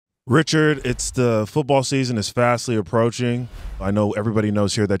Richard, it's the football season is fastly approaching. I know everybody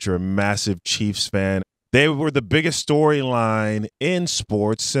knows here that you're a massive Chiefs fan. They were the biggest storyline in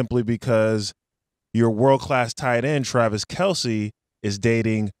sports simply because your world-class tight end, Travis Kelce, is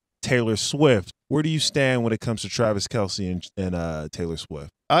dating Taylor Swift. Where do you stand when it comes to Travis Kelce and Taylor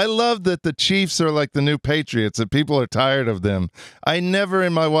Swift? I love that the Chiefs are like the new Patriots, that people are tired of them. I never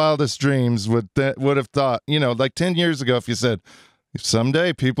in my wildest dreams would have thought, like 10 years ago, if you said,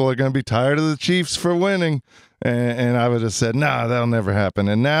 someday people are going to be tired of the Chiefs for winning, and I would have said, nah, that'll never happen.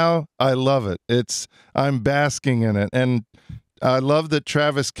 And now I love it. I'm basking in it. And I love that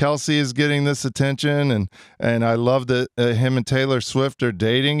Travis Kelce is getting this attention, and I love that him and Taylor Swift are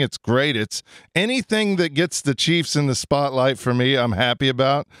dating. It's great. It's anything that gets the Chiefs in the spotlight for me, I'm happy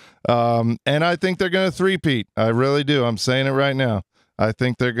about. And I think they're going to three-peat. I really do. I'm saying it right now. I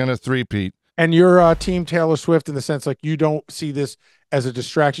think they're going to three-peat. And you're team Taylor Swift in the sense like you don't see this as a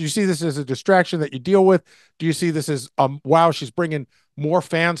distraction. You see this as a distraction that you deal with. Do you see this as wow, she's bringing more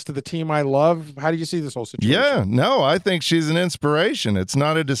fans to the team I love? How do you see this whole situation? Yeah, no, I think she's an inspiration. It's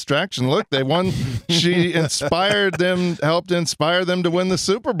not a distraction. Look, they won. She inspired them, helped inspire them to win the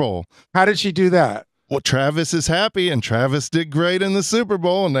Super Bowl. How did she do that? Well, Travis is happy, and Travis did great in the Super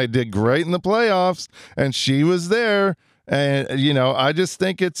Bowl, and they did great in the playoffs, and she was there. And, I just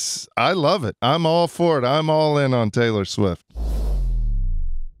think I love it. I'm all for it. I'm all in on Taylor Swift.